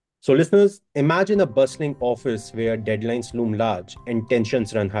So, listeners, imagine a bustling office where deadlines loom large and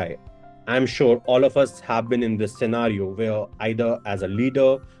tensions run high. I'm sure all of us have been in this scenario where either as a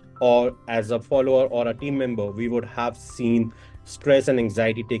leader or as a follower or a team member, we would have seen stress and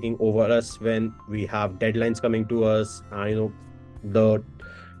anxiety taking over us when we have deadlines coming to us. The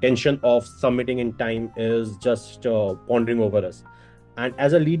tension of submitting in time is just pondering over us. And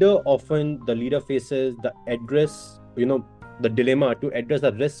as a leader, often the leader faces the dilemma to address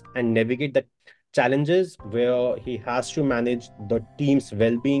the risk and navigate the challenges where he has to manage the team's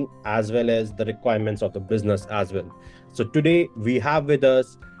well-being as well as the requirements of the business as well. So today we have with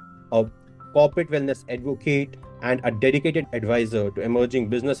us a corporate wellness advocate and a dedicated advisor to emerging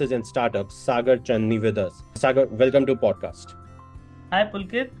businesses and startups, Sagar Chandni, with us. Sagar, welcome to podcast. Hi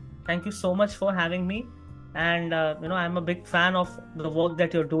Pulkit, thank you so much for having me. And I'm a big fan of the work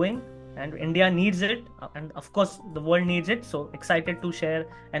that you're doing, and India needs it, and of course, the world needs it. So excited to share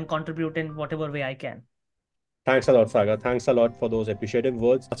and contribute in whatever way I can. Thanks a lot, Saga. Thanks a lot for those appreciative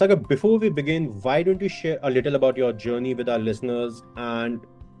words. Saga, before we begin, why don't you share a little about your journey with our listeners and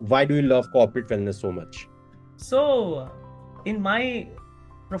why do you love corporate wellness so much? So, in my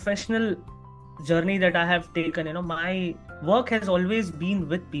professional journey that I have taken, my work has always been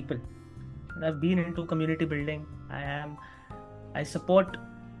with people. I've been into community building. I support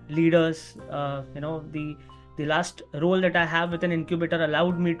leaders. The last role that I have with an incubator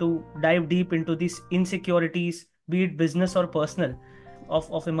allowed me to dive deep into these insecurities, be it business or personal,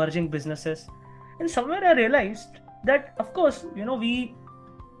 of emerging businesses. And somewhere I realized that, of course, we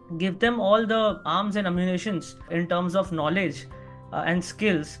give them all the arms and ammunitions in terms of knowledge and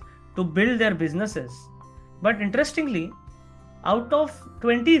skills to build their businesses. But interestingly, out of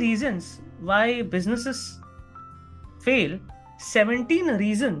 20 reasons why businesses fail, 17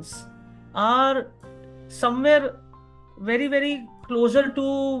 reasons are somewhere very, very closer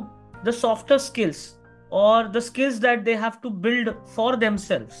to the softer skills or the skills that they have to build for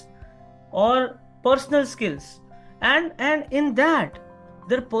themselves or personal skills. And in that,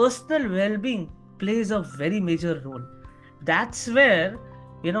 their personal well-being plays a very major role. That's where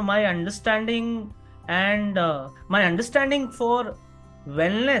my understanding and my understanding for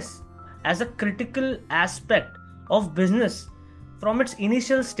wellness as a critical aspect of business from its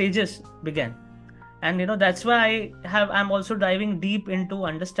initial stages began. And that's why I'm also diving deep into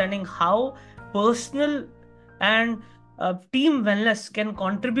understanding how personal and team wellness can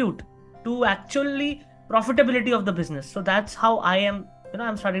contribute to actually profitability of the business. So that's how I'm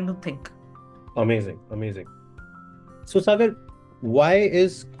starting to think. Amazing, amazing. So, Sagar, why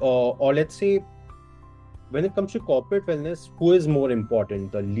is, or let's say, when it comes to corporate wellness, who is more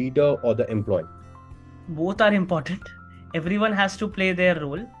important, the leader or the employee? Both are important. Everyone has to play their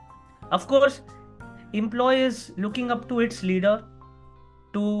role. Of course, employee is looking up to its leader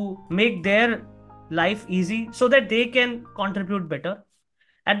to make their life easy so that they can contribute better.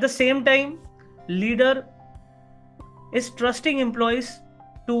 At the same time, leader is trusting employees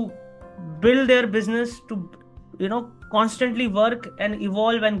to build their business, to constantly work and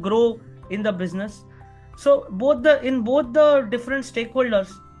evolve and grow in the business. So both the different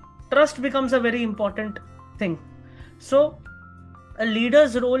stakeholders, trust becomes a very important thing. So a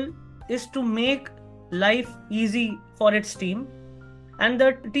leader's role is to make life easy for its team, and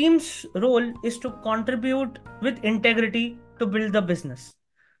the team's role is to contribute with integrity to build the business.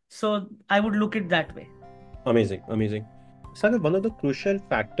 So I would look it that way. Amazing, amazing. Sagar, one of the crucial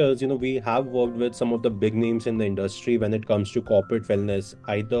factors, we have worked with some of the big names in the industry when it comes to corporate wellness,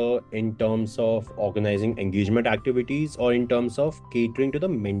 either in terms of organizing engagement activities or in terms of catering to the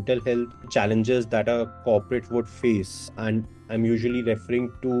mental health challenges that a corporate would face. And I'm usually referring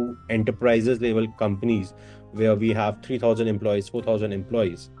to enterprises level companies where we have 3,000 employees, 4,000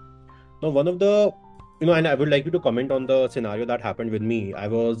 employees. Now, one of the, and I would like you to comment on the scenario that happened with me. I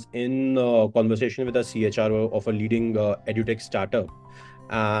was in conversation with a CHRO of a leading edutech startup.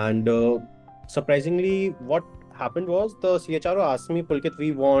 And surprisingly, what happened was the CHRO asked me, Pulkit,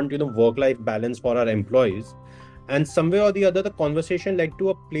 we want, work-life balance for our employees. And somewhere or the other, the conversation led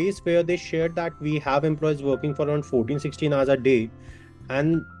to a place where they shared that we have employees working for around 14, 16 hours a day.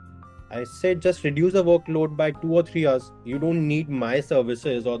 And I said just reduce the workload by 2 or 3 hours. You don't need my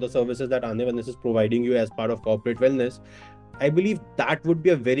services or the services that Ane Wellness is providing you as part of corporate wellness. I believe that would be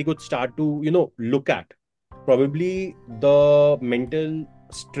a very good start to, look at. Probably the mental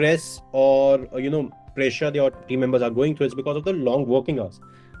stress or, pressure your team members are going through is because of the long working hours.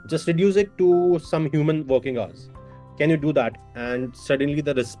 Just reduce it to some human working hours. Can you do that? And suddenly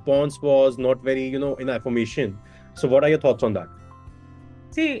the response was not very, in affirmation. So what are your thoughts on that?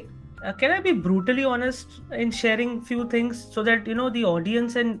 See, can I be brutally honest in sharing few things so that the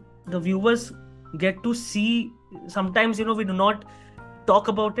audience and the viewers get to see. Sometimes, we do not talk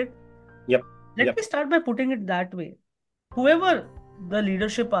about it. Yep. Let Yep. me start by putting it that way. Whoever the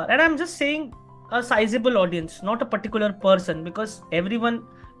leadership are, and I'm just saying a sizable audience, not a particular person, because everyone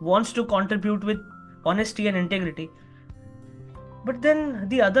wants to contribute with honesty and integrity. But then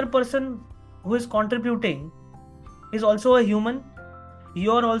the other person who is contributing is also a human.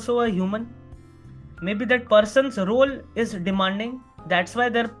 You're also a human. Maybe that person's role is demanding. That's why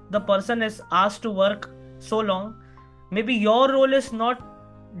the person is asked to work so long. Maybe your role is not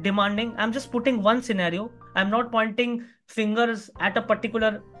demanding. I'm just putting one scenario. I'm not pointing fingers at a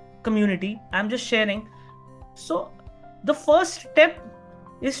particular community. I'm just sharing. So the first step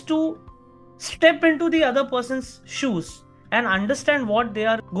is to step into the other person's shoes and understand what they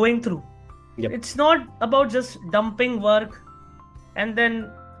are going through. Yep. It's not about just dumping work and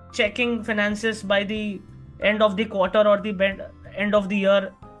then checking finances by the end of the quarter or the end of the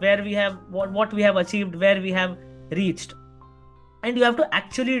year, where we have what we have achieved, where we have reached. And you have to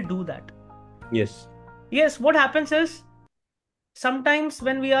actually do that. Yes. Yes, what happens is sometimes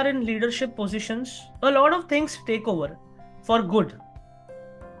when we are in leadership positions, a lot of things take over for good.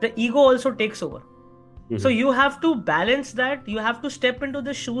 The ego also takes over. So you have to balance that. You have to step into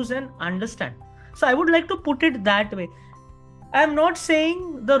the shoes and understand. So I would like to put it that way. I'm not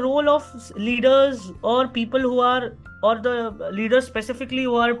saying the role of leaders or people who are, or the leaders specifically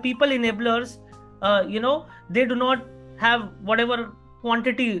who are people enablers, they do not have whatever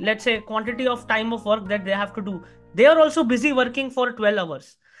quantity, let's say quantity of time of work that they have to do. They are also busy working for 12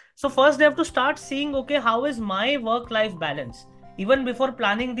 hours. So first they have to start seeing, okay, how is my work-life balance? Even before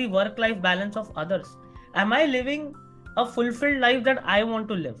planning the work-life balance of others. Am I living a fulfilled life that I want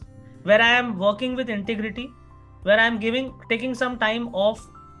to live? Where I am working with integrity, where I'm taking some time off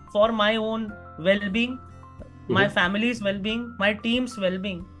for my own well-being, my family's well-being, my team's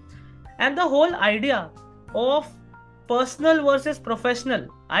well-being. And the whole idea of personal versus professional,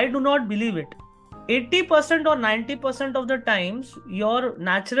 I do not believe it. 80% or 90% of the times, your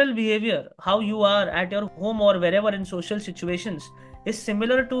natural behavior, how you are at your home or wherever in social situations, is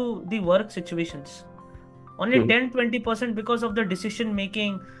similar to the work situations. Only 10-20% because of the decision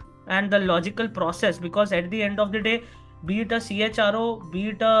making and the logical process, because at the end of the day, be it a CHRO, be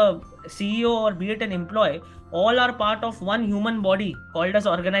it a CEO, or be it an employee, all are part of one human body called as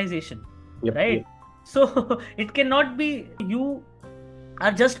organization. Yep. Right? Yep. So it cannot be you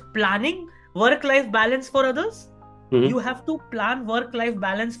are just planning work-life balance for others. You have to plan work-life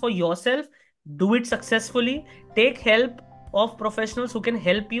balance for yourself, do it successfully, take help of professionals who can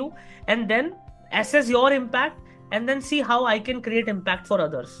help you, and then assess your impact, and then see how I can create impact for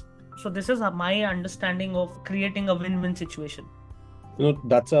others. So this is my understanding of creating a win-win situation.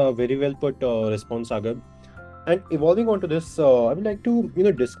 That's a very well put response, Sagar. And evolving onto this, I would like to,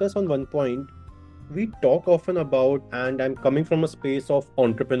 discuss on one point. We talk often about, and I'm coming from a space of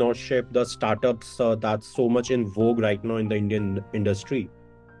entrepreneurship, the startups that's so much in vogue right now in the Indian industry.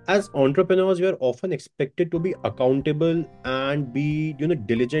 As entrepreneurs, we are often expected to be accountable and be,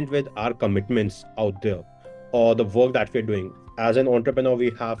 diligent with our commitments out there or the work that we're doing. As an entrepreneur,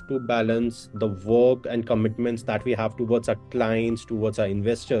 we have to balance the work and commitments that we have towards our clients, towards our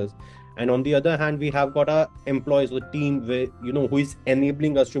investors. And on the other hand, we have got our employees, the team, who is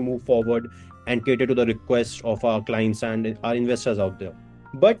enabling us to move forward and cater to the requests of our clients and our investors out there.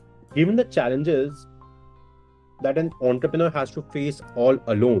 But given the challenges that an entrepreneur has to face all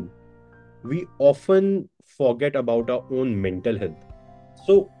alone, we often forget about our own mental health.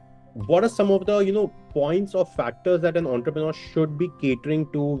 So, what are some of the points or factors that an entrepreneur should be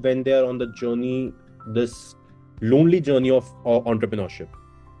catering to when they are on the journey, this lonely journey of entrepreneurship?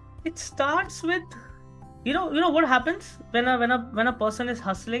 It starts with, what happens when a person is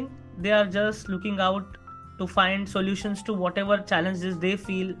hustling. They are just looking out to find solutions to whatever challenges they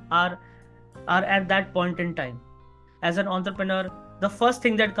feel are at that point in time. As an entrepreneur, the first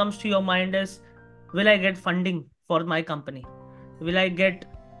thing that comes to your mind is, will I get funding for my company? Will I get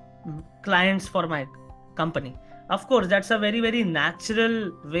clients for my company? Of course, that's a very, very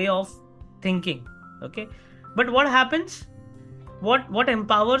natural way of thinking. Okay. But what happens? What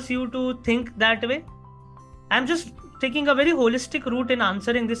empowers you to think that way? I'm just taking a very holistic route in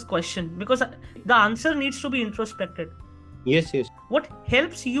answering this question, because the answer needs to be introspected. Yes, yes. What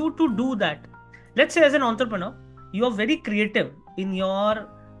helps you to do that? Let's say as an entrepreneur, you are very creative in your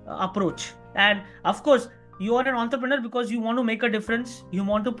approach. And of course, you are an entrepreneur because you want to make a difference, you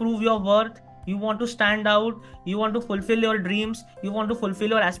want to prove your worth, you want to stand out, you want to fulfill your dreams, you want to fulfill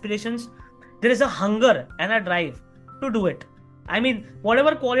your aspirations. There is a hunger and a drive to do it. I mean,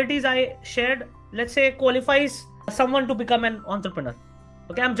 whatever qualities I shared, let's say, qualifies someone to become an entrepreneur.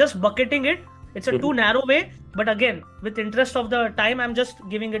 Okay, I'm just bucketing it. It's a too Mhm. narrow way, but again, with interest of the time, I'm just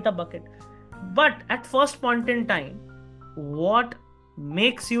giving it a bucket. But at first point in time, what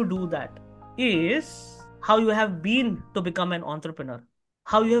makes you do that is how you have been to become an entrepreneur.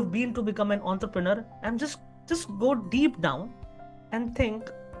 How you have been to become an entrepreneur, and just go deep down and think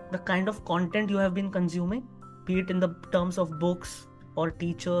the kind of content you have been consuming, be it in the terms of books or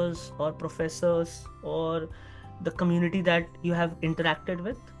teachers or professors or the community that you have interacted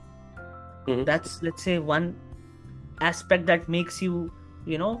with. Mhm. That's, let's say, one aspect that makes you,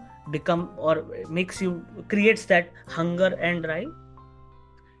 become, or makes you, creates that hunger and drive.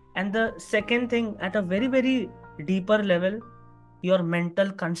 And the second thing, at a very, very deeper level, your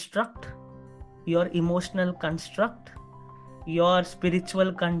mental construct, your emotional construct, your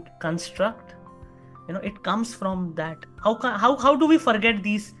spiritual construct, it comes from that. How do we forget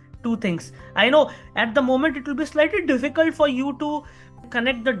these two things? I know at the moment it will be slightly difficult for you to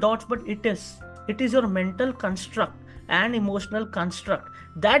connect the dots, but it is your mental construct and emotional construct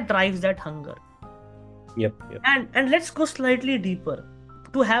that drives that hunger. Yep, yep. And let's go slightly deeper.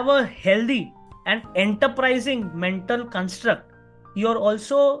 To have a healthy and enterprising mental construct, you're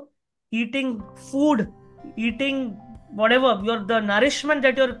also eating food, eating whatever, the nourishment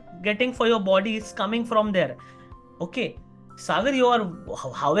that you're getting for your body is coming from there. Okay, Sagar,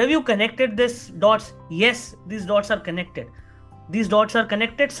 how have you connected these dots? Yes, these dots are connected. These dots are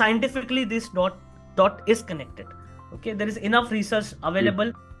connected scientifically. This dot is connected. Okay, there is enough research Mm.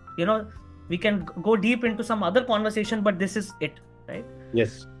 available. you know we can go deep into some other conversation, but this is it, right?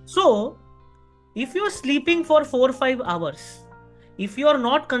 Yes. So if you're sleeping for 4 or 5 hours, if you're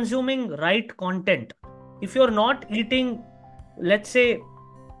not consuming right content, if you're not eating, let's say,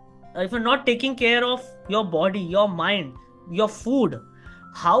 if you're not taking care of your body, your mind, your food,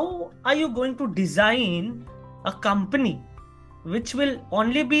 how are you going to design a company which will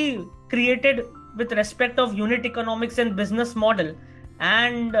only be created with respect of unit economics and business model,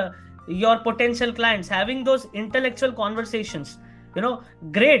 and your potential clients having those intellectual conversations?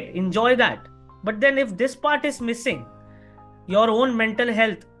 Great, enjoy that. But then if this part is missing, your own mental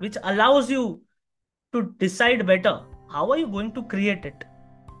health, which allows you to decide better, how are you going to create it?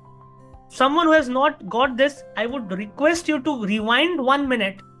 Someone who has not got this, I would request you to rewind 1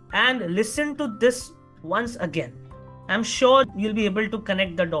 minute and listen to this once again. I'm sure you'll be able to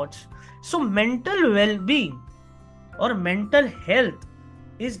connect the dots. So, mental well being or mental health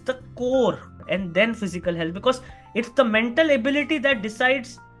is the core, and then physical health, because it's the mental ability that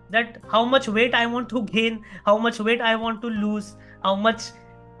decides that how much weight I want to gain, how much weight I want to lose, how much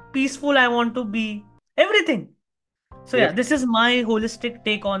peaceful I want to be, everything. So yeah, Yep. this is my holistic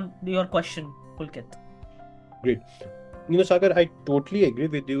take on your question, Pulkit. Great. Sagar, I totally agree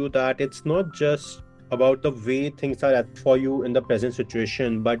with you that it's not just about the way things are for you in the present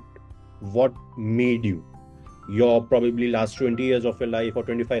situation, but what made you. Your probably last 20 years of your life, or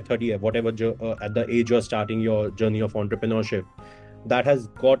 25, 30 years, whatever at the age you're starting your journey of entrepreneurship, that has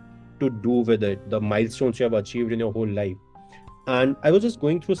got to do with it, the milestones you have achieved in your whole life. And I was just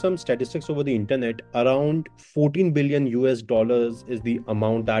going through some statistics over the internet. Around 14 billion US dollars is the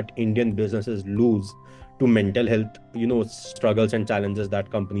amount that Indian businesses lose to mental health, struggles and challenges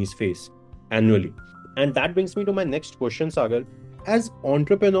that companies face annually. And that brings me to my next question, Sagar. As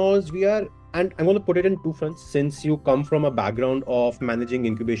entrepreneurs, we are, and I'm going to put it in two fronts, since you come from a background of managing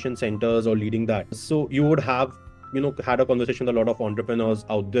incubation centers or leading that. So you would have, had a conversation with a lot of entrepreneurs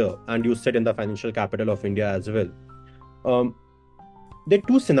out there, and you sit in the financial capital of India as well. Um, there are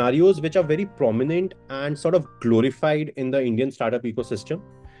two scenarios which are very prominent and sort of glorified in the Indian startup ecosystem.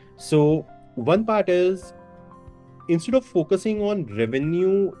 So, one part is, instead of focusing on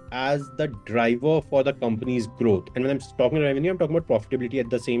revenue as the driver for the company's growth, and when I'm talking revenue, I'm talking about profitability at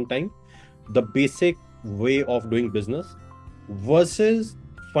the same time, the basic way of doing business versus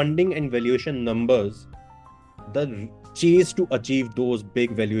funding and valuation numbers, the chase to achieve those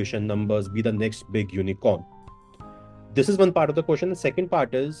big valuation numbers, be the next big unicorn. This is one part of the question. The second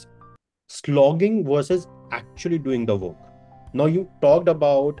part is slogging versus actually doing the work. Now, you talked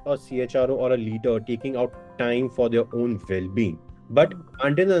about a CHRO or a leader taking out time for their own well being. But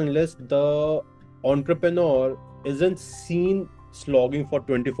until and unless the entrepreneur isn't seen slogging for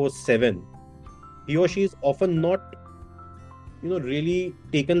 24/7, he or she is often not, really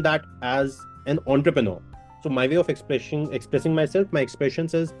taken that as an entrepreneur. So, my way of expressing myself, my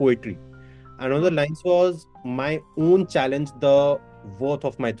expressions is poetry. And on the lines was my own challenge, the worth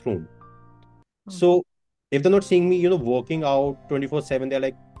of my throne. So if they're not seeing me, working out 24/7, they're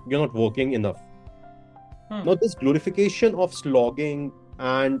like, you're not working enough. Now, this glorification of slogging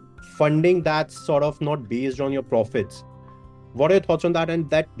and funding that's sort of not based on your profits, What are your thoughts on that? And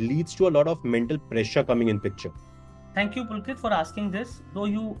that leads to a lot of mental pressure coming in picture. Thank you, Pulkit, for asking this. Though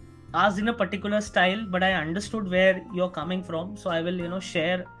you asked in a particular style, but I understood where you're coming from. So I will,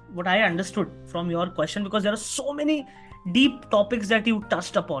 share what I understood from your question, because there are so many deep topics that you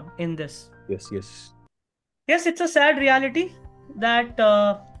touched upon in this. Yes, yes. Yes, it's a sad reality that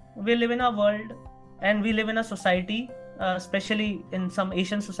we live in a world and we live in a society, especially in some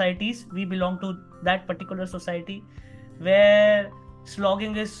Asian societies. We belong to that particular society where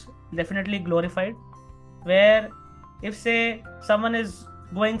slogging is definitely glorified. Where, if say someone is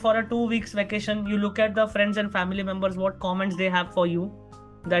going for a 2 weeks vacation, you look at the friends and family members, what comments they have for you,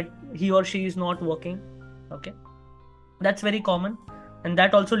 that he or she is not working. Okay, that's very common, and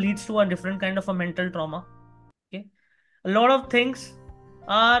that also leads to a different kind of a mental trauma. Okay, a lot of things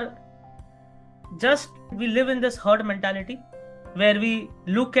are just, we live in this herd mentality where we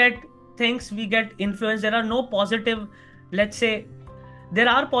look at things, we get influenced. There are no positive, let's say, there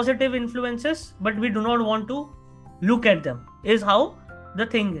are positive influences, but we do not want to look at them, is how the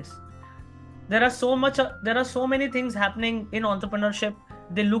thing is. There are so many things happening in entrepreneurship.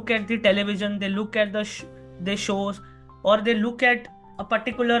 They look at the television, they look at the shows, or they look at a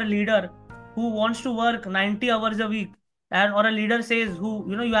particular leader who wants to work 90 hours a week, and or a leader says, who,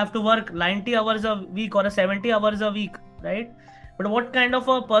 you have to work 90 hours a week or a 70 hours a week, right? But what kind of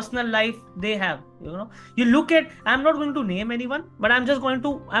a personal life they have, you look at, I'm not going to name anyone, but I'm just going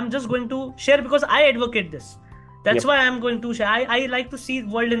to share, because I advocate this. That's Yep. why I'm going to share. I like to see the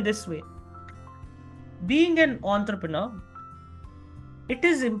world in this way. Being an entrepreneur, it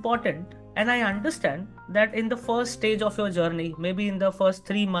is important, and I understand that in the first stage of your journey, maybe in the first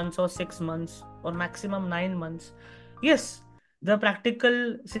 3 months or 6 months or maximum 9 months, yes, the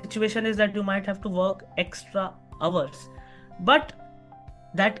practical situation is that you might have to work extra hours, but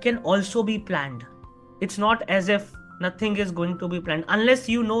that can also be planned. It's not as if nothing is going to be planned, unless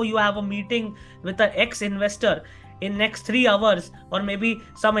you have a meeting with an ex investor in next 3 hours, or maybe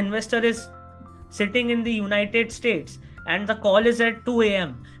some investor is sitting in the United States and the call is at 2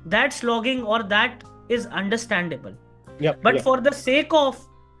 a.m. That's logging, or that is understandable. Yep. But Yep. for the sake of,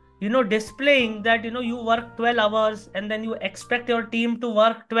 displaying that, you work 12 hours and then you expect your team to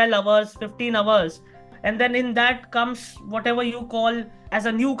work 12 hours, 15 hours. And then in that comes whatever you call as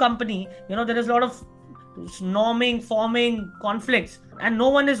a new company, there is a lot of norming, forming, conflicts, and no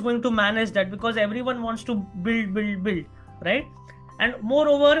one is going to manage that, because everyone wants to build, right? And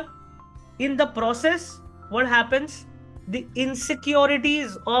moreover, in the process, what happens, the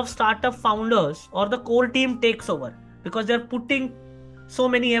insecurities of startup founders or the core team takes over, because they're putting so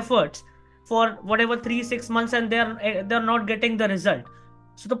many efforts for whatever 3 6 months, and they're not getting the result.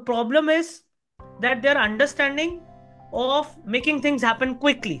 So the problem is that their understanding of making things happen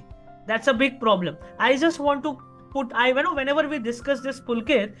quickly, that's a big problem. I just want to put, whenever we discuss this,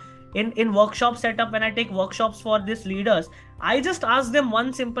 Pulkit, in workshop setup, when I take workshops for these leaders, I just ask them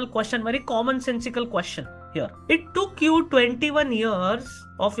one simple question, very commonsensical question here. It took you 21 years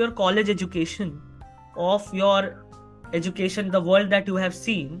of your college education, of your education, the world that you have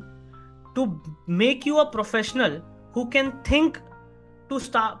seen, to make you a professional who can think to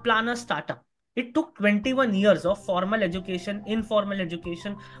plan a startup. It took 21 years of formal education, informal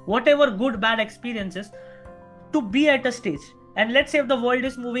education, whatever good, bad experiences, to be at a stage. And let's say if the world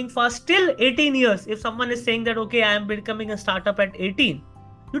is moving fast, still 18 years. If someone is saying that, okay, I am becoming a startup at 18,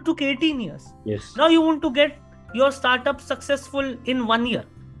 you took 18 years. Yes. Now you want to get your startup successful in 1 year,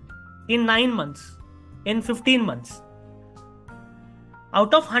 in 9 months, in 15 months.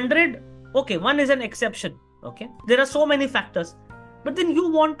 Out of 100, okay, one is an exception. Okay, there are so many factors, but then you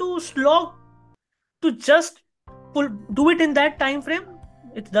want to slog to just do it in that time frame.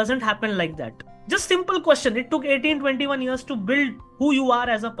 It doesn't happen like that. Just simple question. It took 18, 21 years to build who you are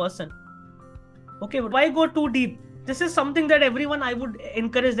as a person. Okay, but why go too deep? This is something that everyone, I would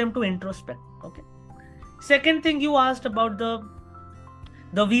encourage them to introspect. Okay. Second thing, you asked about the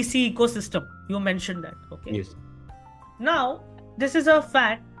VC ecosystem. You mentioned that. Okay. Yes. Now, this is a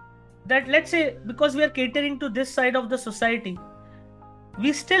fact that, let's say, because we are catering to this side of the society,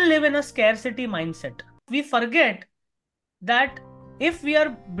 we still live in a scarcity mindset. We forget that if we are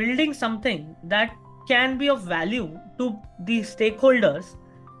building something that can be of value to the stakeholders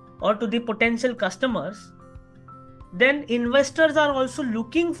or to the potential customers, then investors are also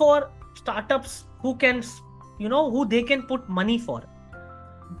looking for startups who can, who they can put money for.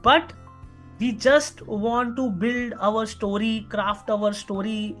 But we just want to build our story, craft our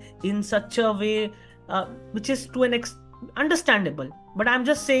story in such a way which is to an understandable. But I'm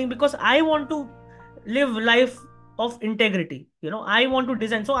just saying, because I want to live life of integrity, I want to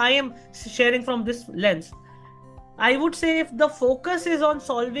design. So I am sharing from this lens. I would say if the focus is on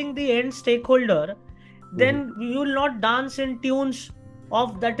solving the end stakeholder, Mhm. then you will not dance in tunes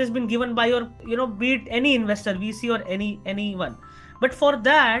of that has been given by your, be it any investor, VC or anyone. But for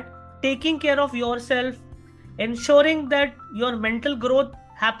that, taking care of yourself, ensuring that your mental growth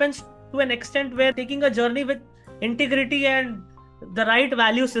happens to an extent where taking a journey with integrity and the right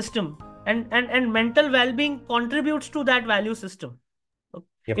value system, and mental well-being contributes to that value system.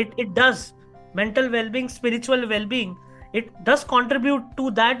 Yep. It does. Mental well-being, spiritual well-being, it does contribute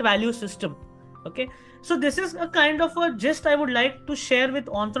to that value system. Okay. So this is a kind of a gist I would like to share with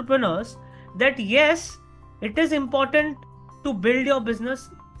entrepreneurs, that yes, it is important to build your business.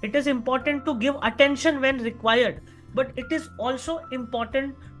 It is important to give attention when required, but it is also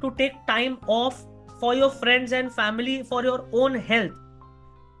important to take time off for your friends and family, for your own health.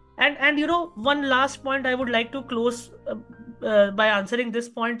 And one last point I would like to close by answering this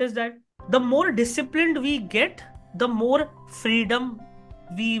point is that the more disciplined we get, the more freedom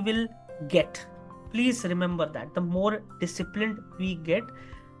we will get. Please remember that the more disciplined we get,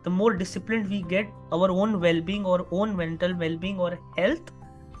 the more disciplined we get our own well-being, our own mental well-being or health,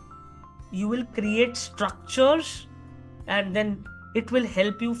 you will create structures, and then it will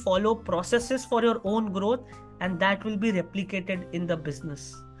help you follow processes for your own growth, and that will be replicated in the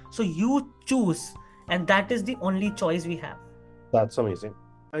business. So you choose, and that is the only choice we have. That's amazing.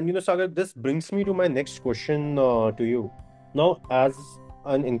 And Sagar, this brings me to my next question to you. Now, as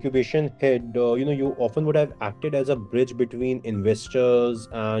an incubation head, you often would have acted as a bridge between investors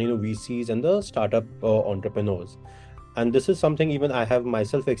and VCs and the startup entrepreneurs. And this is something even I have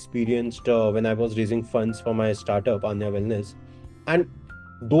myself experienced when I was raising funds for my startup, Anya Wellness. And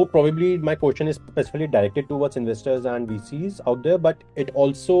though probably my question is specifically directed towards investors and VCs out there, but it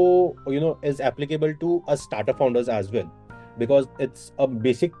also, is applicable to us startup founders as well, because it's a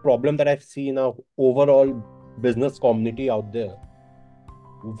basic problem that I've seen in our overall business community out there.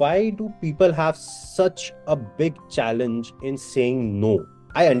 Why do people have such a big challenge in saying no?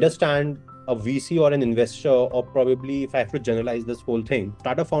 I understand a VC or an investor, or probably if I have to generalize this whole thing,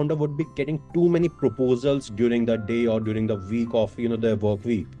 startup founder would be getting too many proposals during the day or during the week of their work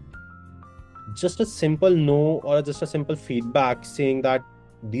week. Just a simple no or just a simple feedback saying that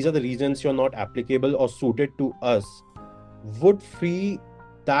these are the reasons you're not applicable or suited to us would free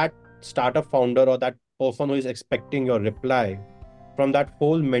that startup founder or that person who is expecting your reply from that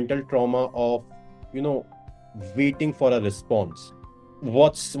whole mental trauma of you know waiting for a response.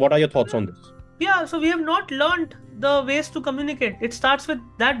 What are your thoughts on this? Yeah, so we have not learned the ways to communicate. It starts with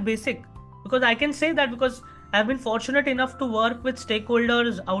that basic. Because I can say that because I've been fortunate enough to work with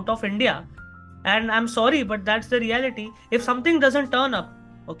stakeholders out of India. And I'm sorry, but that's the reality. If something doesn't turn up,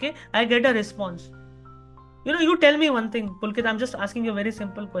 okay, I get a response. You tell me one thing, Pulkit. I'm just asking you a very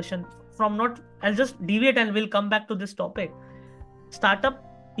simple question. I'll just deviate and we'll come back to this topic. Startup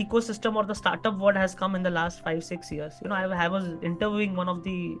ecosystem or the startup world has come in the last 5 6 years. I was interviewing one of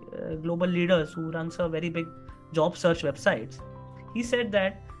the global leaders who runs a very big job search websites. He said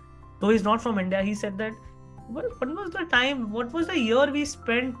that, though he's not from India, he said that what was the year we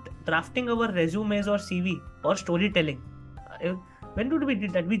spent drafting our resumes or CV or storytelling? Uh, when did we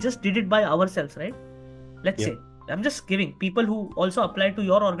did that? We just did it by ourselves, right? Let's Yeah. say I'm just giving people who also apply to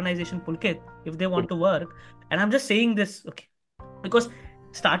your organization, Pulkit, if they want to work. And I'm just saying this, okay, because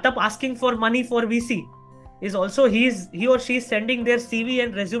startup asking for money for VC is also he or she is sending their CV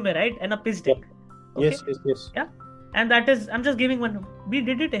and resume, right, and a pitch Yeah. deck. Okay. Yes, yes, yes. Yeah. And that is, I'm just giving one. We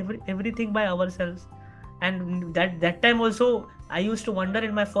did it everything by ourselves. And that time also I used to wonder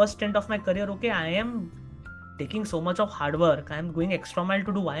in my first stint of my career, okay, I am taking so much of hard work, I am going extra mile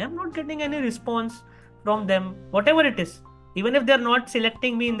to do, I am not getting any response from them, whatever it is. Even if they're not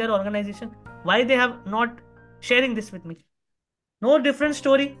selecting me in their organization, why they have not sharing this with me? No different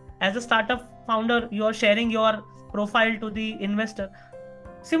story. As a startup founder, you are sharing your profile to the investor.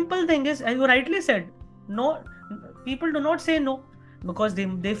 Simple thing is, as you rightly said, no, people do not say no because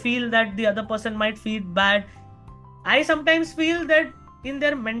they feel that the other person might feel bad. I sometimes feel that in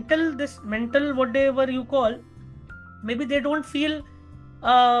their mental whatever you call, maybe they don't feel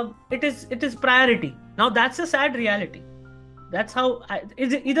it is priority. Now that's a sad reality. That's how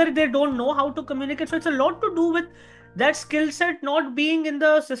either they don't know how to communicate. So it's a lot to do with that skill set not being in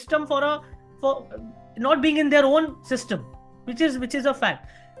the system for not being in their own system, which is a fact.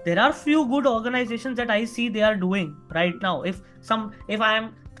 There are few good organizations that I see they are doing right now. If I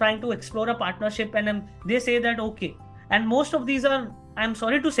am trying to explore a partnership and they say that okay, and most of these are, I'm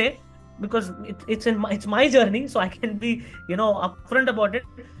sorry to say, because it's my journey, so I can be upfront about it.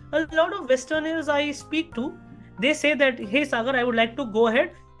 A lot of Westerners I speak to, they say that, hey Sagar, I would like to go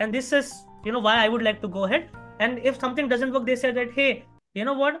ahead, and this is why I would like to go ahead, And if something doesn't work, they say that, hey, you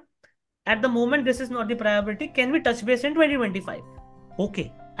know what? At the moment, this is not the priority. Can we touch base in 2025?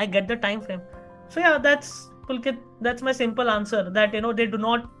 Okay, I get the time frame. So yeah, that's Pulkit. That's my simple answer. That they do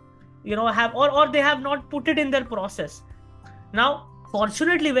not, have, or they have not put it in their process. Now,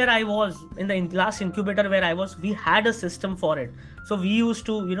 fortunately, where I was in the last incubator where I was, we had a system for it. So we used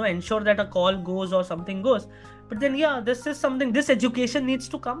to, ensure that a call goes or something goes. But then, yeah, this is something, this education needs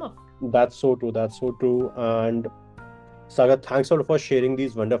to come up. That's so true. That's so true. And Saga, thanks a lot for sharing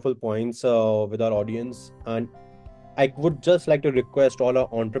these wonderful points with our audience. And I would just like to request all our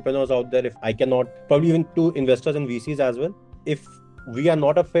entrepreneurs out there, if I cannot, probably even to investors and VCs as well. If we are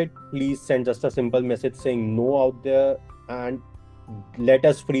not a fit, please send just a simple message saying no out there, and let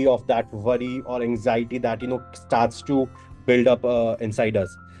us free of that worry or anxiety that starts to build up inside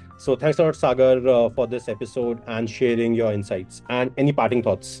us. So thanks a lot, Sagar, for this episode and sharing your insights. And any parting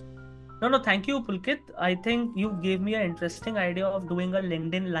thoughts? No, no, thank you, Pulkit. I think you gave me an interesting idea of doing a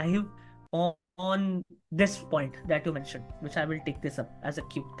LinkedIn live on this point that you mentioned, which I will take this up as a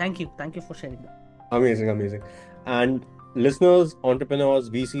cue. Thank you. Thank you for sharing that. Amazing, amazing. And listeners, entrepreneurs,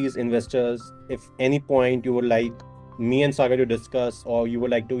 VCs, investors, if any point you would like me and Sagar to discuss, or you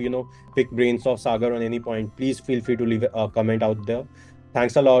would like to, pick brains of Sagar on any point, please feel free to leave a comment out there.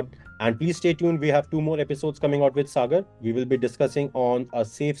 Thanks a lot. And please stay tuned. We have two more episodes coming out with Sagar. We will be discussing on a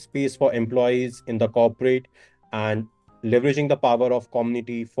safe space for employees in the corporate and leveraging the power of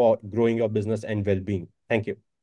community for growing your business and well-being. Thank you.